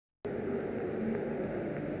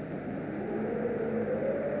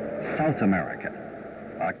South America,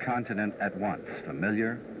 a continent at once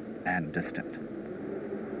familiar and distant.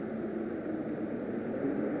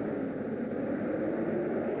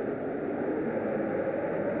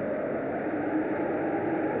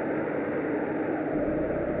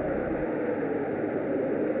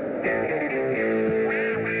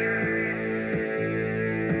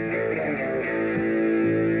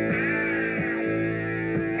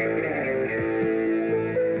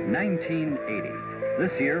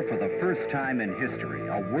 This year, for the first time in history,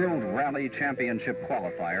 a World Rally Championship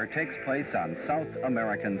qualifier takes place on South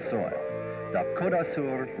American soil, the Coda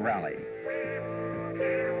Rally.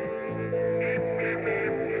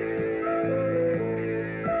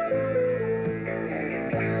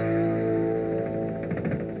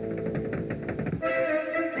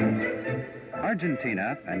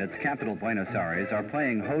 Argentina and its capital Buenos Aires are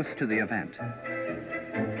playing host to the event.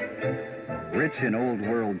 Rich in old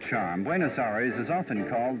world charm, Buenos Aires is often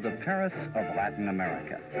called the Paris of Latin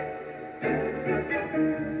America.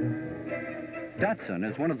 Datsun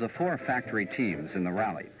is one of the 4 factory teams in the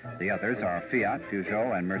rally. The others are Fiat,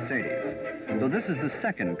 Peugeot, and Mercedes. Though this is the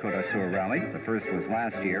second Côte d'Azur rally, the first was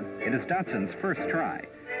last year, it is Datsun's first try.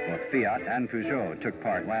 Both Fiat and Peugeot took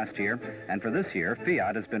part last year, and for this year,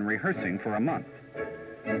 Fiat has been rehearsing for a month.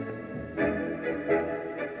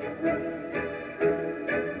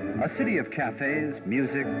 A city of cafes,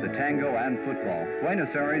 music, the tango, and football,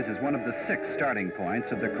 Buenos Aires is one of the 6 starting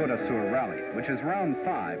points of the Côte d'Azur Rally, which is round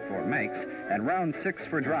 5 for makes and round 6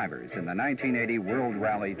 for drivers in the 1980 World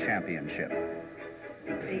Rally Championship.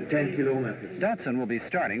 10 kilometers. Datsun will be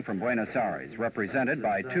starting from Buenos Aires, represented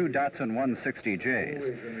by 2 Datsun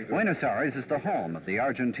 160Js. Buenos Aires is the home of the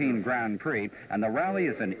Argentine Grand Prix, and the rally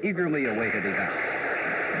is an eagerly awaited event.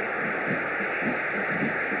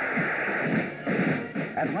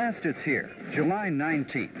 At last it's here, July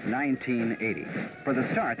 19th, 1980. For the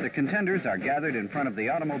start, the contenders are gathered in front of the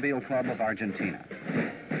Automobile Club of Argentina.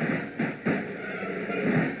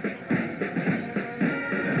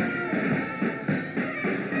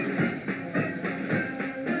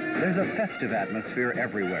 There's a festive atmosphere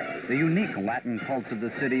everywhere. The unique Latin pulse of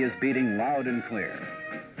the city is beating loud and clear.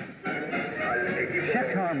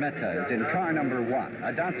 Shekhar Mehta is in car number 1,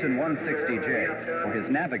 a Datsun 160J. For his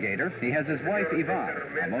navigator, he has his wife Ivan,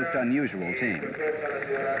 a most unusual team.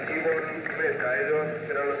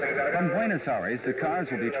 From Buenos Aires, the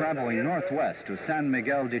cars will be traveling northwest to San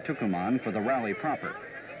Miguel de Tucumán for the rally proper.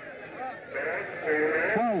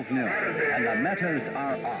 12 noon, and the Metas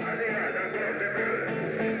are on.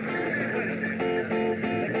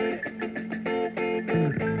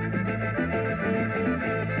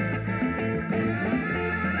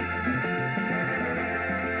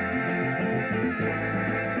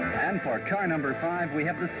 For car number 5, we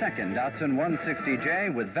have the second Datsun 160J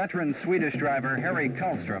with veteran Swedish driver Harry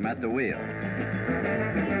Karlström at the wheel.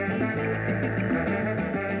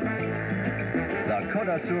 The Côte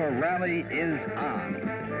d'Azur Rally is on.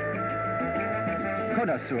 Côte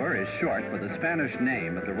d'Azur is short for the Spanish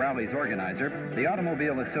name of the rally's organizer, the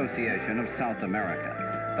Automobile Association of South America.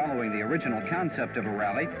 Following the original concept of a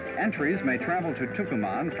rally, entries may travel to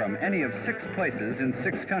Tucumán from any of 6 places in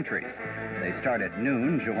 6 countries. They start at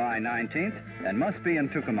noon, July 19th, and must be in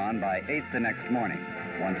Tucumán by 8 the next morning.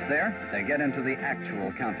 Once there, they get into the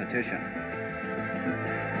actual competition.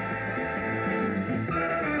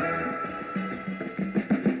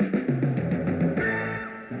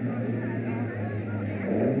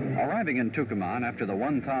 Arriving in Tucumán after the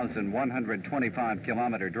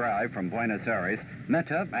 1,125-kilometer drive from Buenos Aires,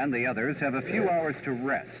 Mehta and the others have a few hours to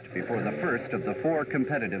rest before the first of the 4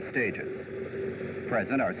 competitive stages.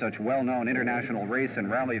 Present are such well-known international race and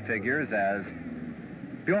rally figures as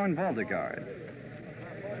Bjorn Valdegaard,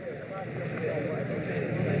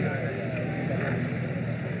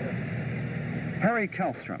 Harry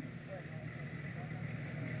Karlström,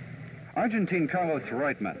 Argentine Carlos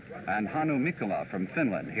Reutemann, and Hannu Mikkola from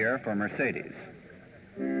Finland here for Mercedes.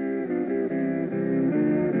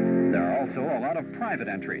 There are also a lot of private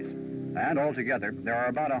entries, and altogether there are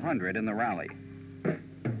about 100 in the rally.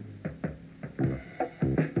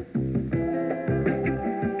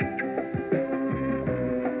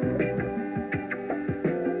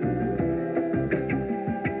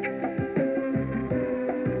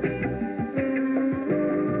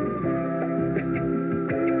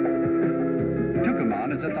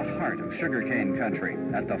 Sugarcane country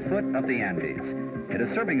at the foot of the Andes. It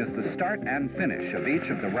is serving as the start and finish of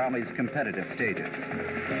each of the rally's competitive stages.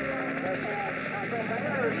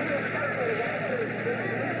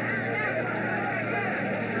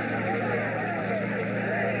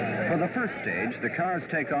 For the first stage, the cars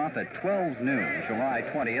take off at 12 noon, July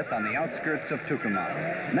 20th, on the outskirts of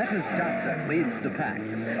Tucumán. Meta's Datsun leads the pack,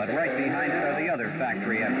 but right behind it are the other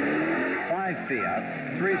factory entries. 5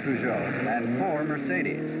 Fiats, 3 Peugeots, and 4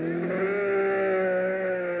 Mercedes.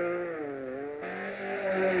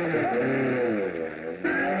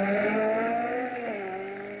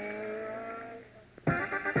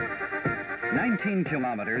 19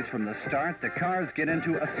 kilometers from the start, the cars get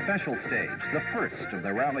into a special stage, the first of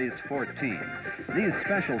the rally's 14. These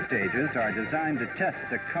special stages are designed to test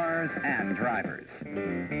the cars and drivers.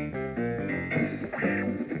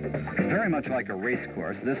 Very much like a race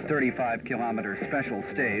course, this 35-kilometer special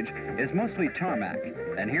stage is mostly tarmac,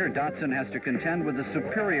 and here Datsun has to contend with the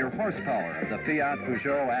superior horsepower of the Fiat,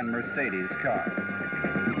 Peugeot, and Mercedes cars.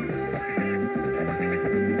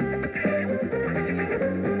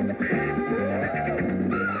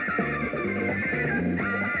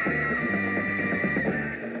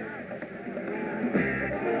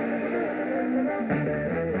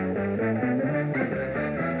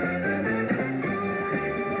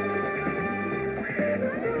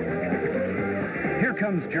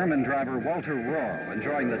 Comes German driver Walter Rohr,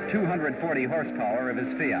 enjoying the 240 horsepower of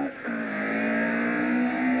his Fiat.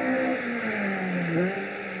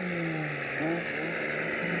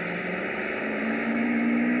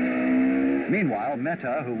 Meanwhile,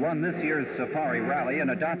 Meta, who won this year's Safari Rally in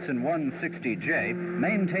a Datsun 160J,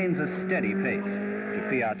 maintains a steady pace. To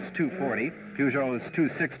Fiat's 240, Peugeot's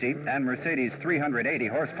 260, and Mercedes' 380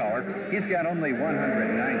 horsepower, he's got only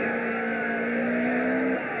 190.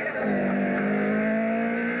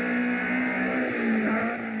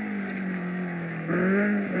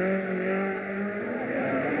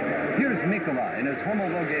 In his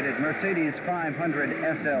homologated Mercedes 500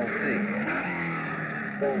 SLC.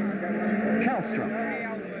 Kallstrom.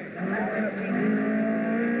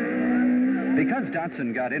 Because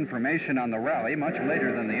Datsun got information on the rally much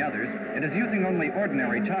later than the others, it is using only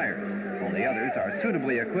ordinary tires, while the others are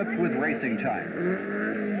suitably equipped with racing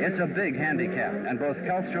tires. It's a big handicap, and both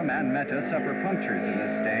Kallstrom and Meta suffer punctures in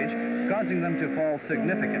this stage, causing them to fall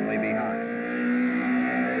significantly behind.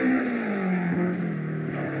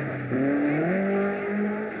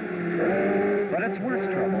 It's worse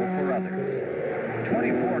trouble for others.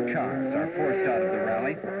 24 cars are forced out of the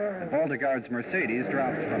rally, and Baldegard's Mercedes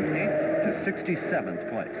drops from 8th to 67th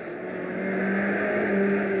place.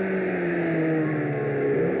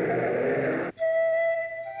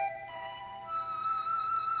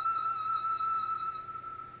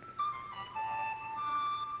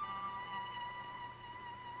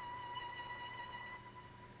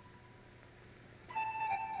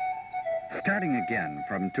 Starting again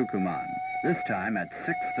from Tucumán, this time at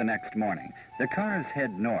 6 the next morning, the cars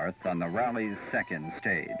head north on the rally's second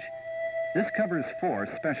stage. This covers 4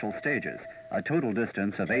 special stages, a total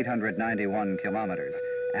distance of 891 kilometers,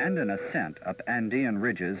 and an ascent up Andean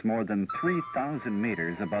ridges more than 3,000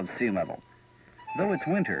 meters above sea level. Though it's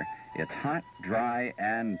winter, it's hot, dry,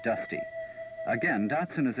 and dusty. Again,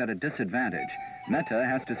 Datsun is at a disadvantage. Meta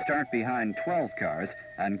has to start behind 12 cars,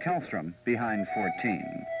 and Kallstrom behind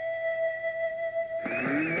 14.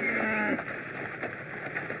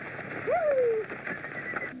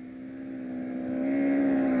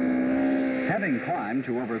 Having climbed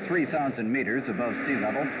to over 3,000 meters above sea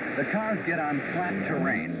level, the cars get on flat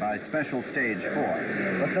terrain by special stage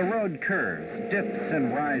 4. But the road curves, dips,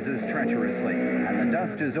 and rises treacherously, and the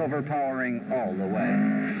dust is overpowering all the way.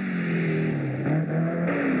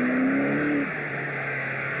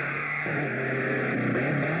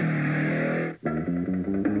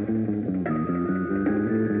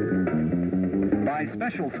 By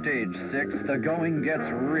special stage 6, the going gets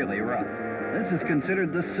really rough. This is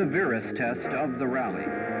considered the severest test of the rally.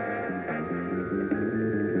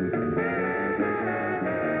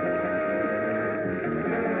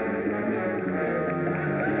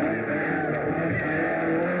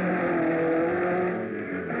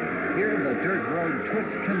 Here, the dirt road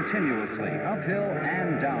twists continuously, uphill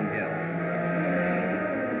and downhill.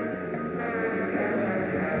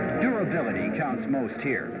 Durability counts most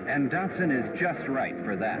here, and Datsun is just right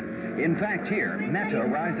for that. In fact, here, Meta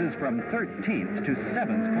rises from 13th to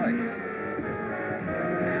 7th place.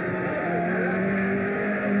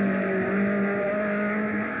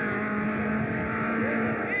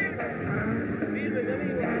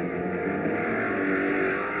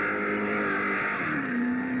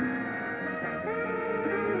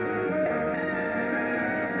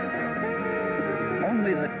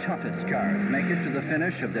 Only the toughest cars make it to the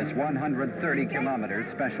finish of this 130-kilometer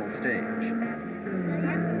special stage.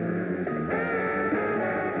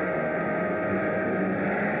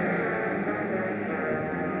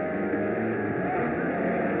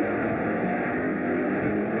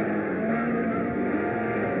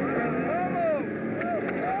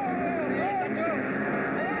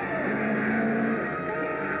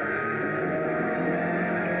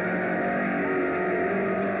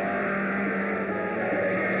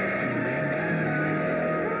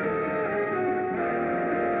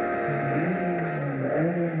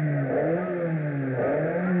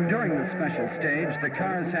 special stage, the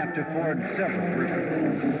cars have to ford several rivers.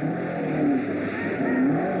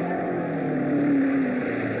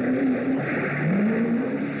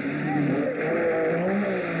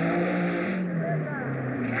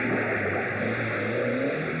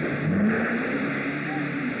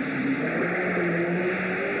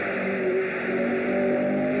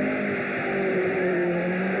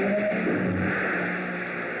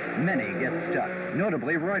 Many get stuck,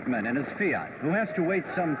 notably Reutemann in his Fiat, who has to wait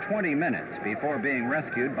some 20 minutes before being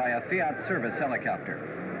rescued by a Fiat service helicopter.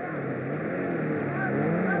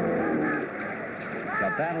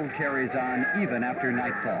 The battle carries on even after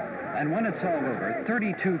nightfall, and when it's all over,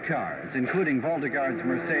 32 cars, including Voldegaard's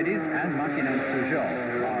Mercedes and Machinen's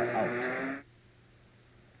Peugeot, are out.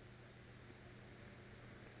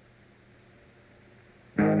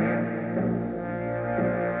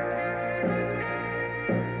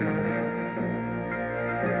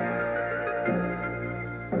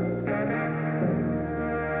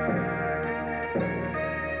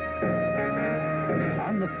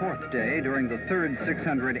 Fourth day, during the third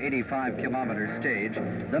 685-kilometer stage,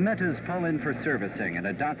 the Metas pull in for servicing at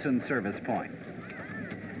a Datsun service point.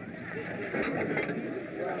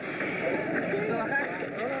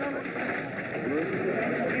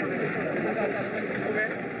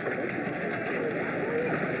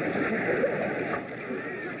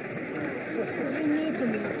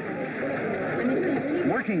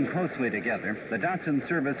 Working closely together, the Datsun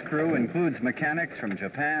service crew includes mechanics from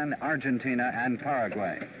Japan, Argentina, and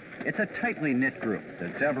Paraguay. It's a tightly knit group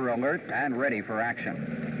that's ever alert and ready for action.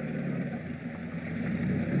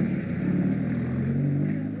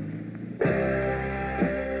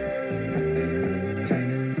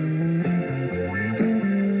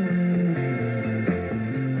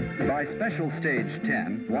 By special stage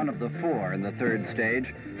 10, one of the four in the third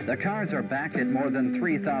stage, the cars are back at more than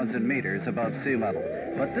 3,000 meters above sea level.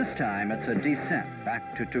 But this time, it's a descent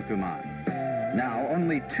back to Tucumán. Now,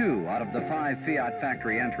 only 2 out of the 5 Fiat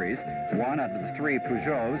factory entries, 1 out of the 3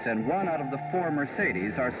 Peugeots, and 1 out of the 4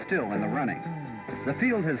 Mercedes are still in the running. The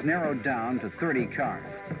field has narrowed down to 30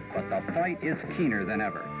 cars, but the fight is keener than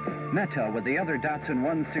ever. Meta, with the other Datsun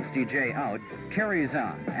 160J out, carries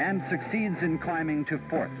on and succeeds in climbing to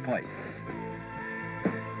 4th place.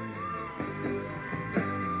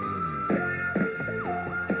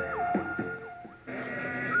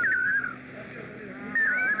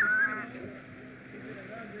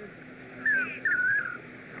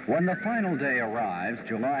 When the final day arrives,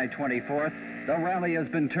 July 24th, the rally has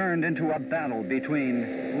been turned into a battle between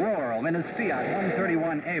Rohrl in his Fiat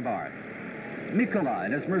 131 Abarth, Mikola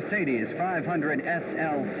in his Mercedes 500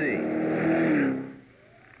 SLC,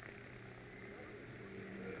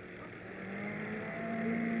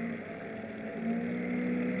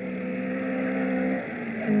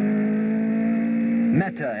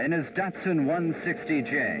 Meta in his Datsun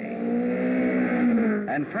 160J,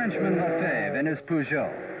 and Frenchman Lefebvre in his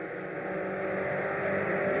Peugeot.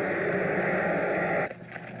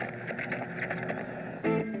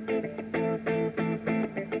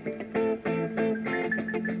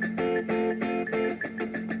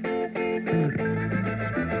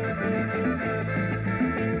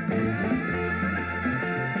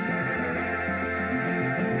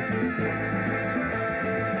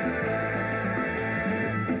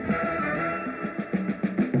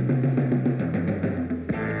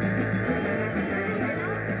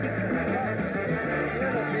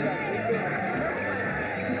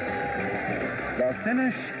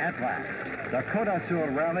 Finish at last. The Coda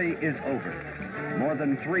Sur rally is over. More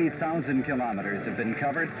than 3,000 kilometers have been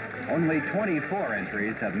covered. Only 24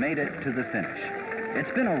 entries have made it to the finish.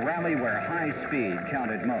 It's been a rally where high speed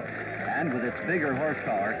counted most, and with its bigger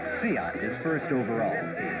horsepower, Fiat is first overall.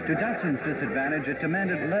 To Datsun's disadvantage, it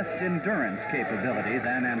demanded less endurance capability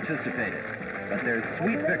than anticipated. But there's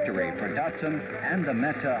sweet victory for Datsun and the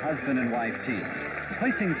Meta husband and wife team.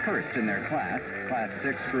 Placing first in their class, Class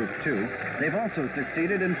 6, Group 2, they've also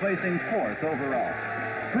succeeded in placing 4th overall,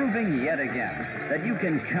 proving yet again that you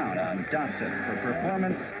can count on Datsun for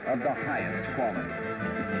performance of the highest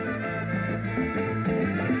quality.